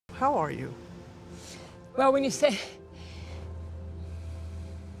How are you? Well, when you say...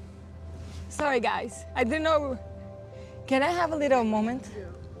 Sorry, guys. I didn't know... Can I have a little moment?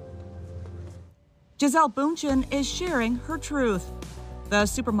 Gisele Bundchen is sharing her truth. The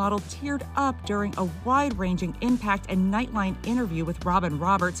supermodel teared up during a wide-ranging Impact and Nightline interview with Robin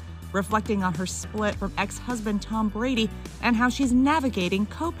Roberts, reflecting on her split from ex-husband Tom Brady and how she's navigating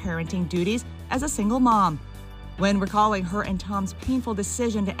co-parenting duties as a single mom. When recalling her and Tom's painful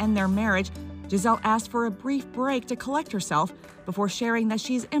decision to end their marriage, Gisele asked for a brief break to collect herself before sharing that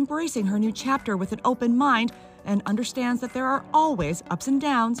she's embracing her new chapter with an open mind and understands that there are always ups and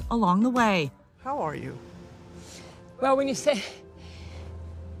downs along the way. How are you? Well, when you say...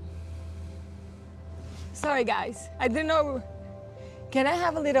 Sorry, guys. I didn't know... Can I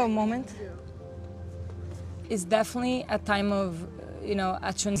have a little moment? It's definitely a time of,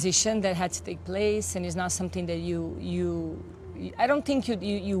 a transition that had to take place, and it's not something that I don't think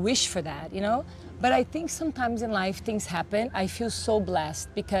you wish for that, But I think sometimes in life things happen. I feel so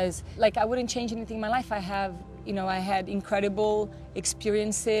blessed because, I wouldn't change anything in my life. I had incredible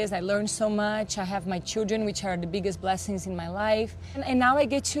experiences. I learned so much. I have my children, which are the biggest blessings in my life. And now I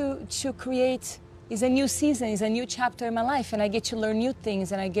get to create. It's a new season, it's a new chapter in my life, and I get to learn new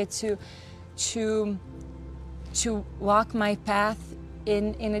things, and I get to walk my path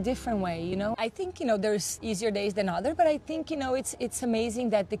in a different way, I think, there's easier days than others, but I think, it's amazing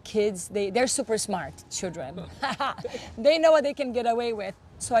that the kids, they're super smart children. They know what they can get away with.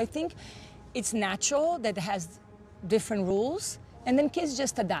 So I think it's natural that it has different rules, and then kids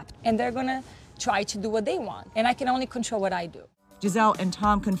just adapt, and they're gonna try to do what they want, and I can only control what I do. Gisele and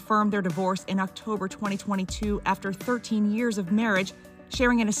Tom confirmed their divorce in October 2022 after 13 years of marriage,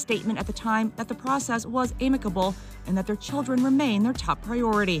 sharing in a statement at the time that the process was amicable and that their children remain their top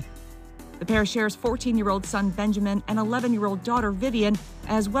priority. The pair shares 14-year-old son Benjamin and 11-year-old daughter Vivian,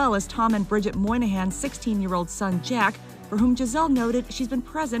 as well as Tom and Bridget Moynahan's 16-year-old son Jack, for whom Gisele noted she's been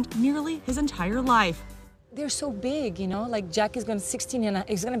present nearly his entire life. They're so big, Jack is going to 16 and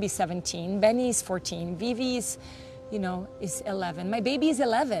he's going to be 17, Benny is 14, Vivi is... is 11. My baby is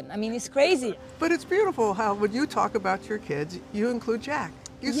 11. I mean, it's crazy. But it's beautiful how when you talk about your kids, you include Jack.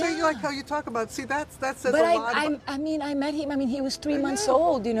 You say you like how you talk about, that says a lot. I met him, he was 3 months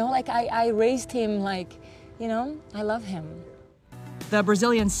old, I raised him I love him. The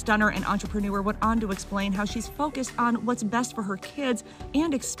Brazilian stunner and entrepreneur went on to explain how she's focused on what's best for her kids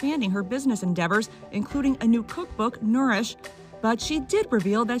and expanding her business endeavors, including a new cookbook, Nourish. But she did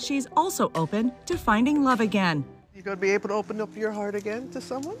reveal that she's also open to finding love again. You going to be able to open up your heart again to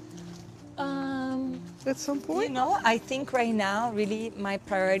someone? At some point? I think right now, really, my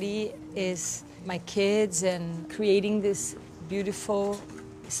priority is my kids and creating this beautiful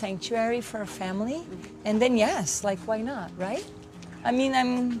sanctuary for a family. And then, yes, why not, right?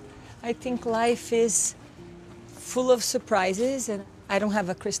 I think life is full of surprises, and I don't have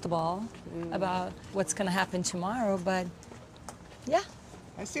a crystal ball about what's going to happen tomorrow, but yeah.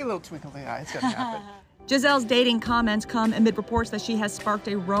 I see a little twinkle in the eye. It's going to happen. Gisele's dating comments come amid reports that she has sparked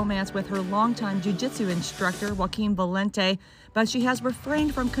a romance with her longtime jiu-jitsu instructor, Joaquin Valente, but she has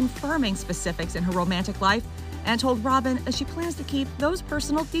refrained from confirming specifics in her romantic life and told Robin that she plans to keep those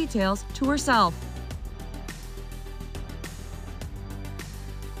personal details to herself.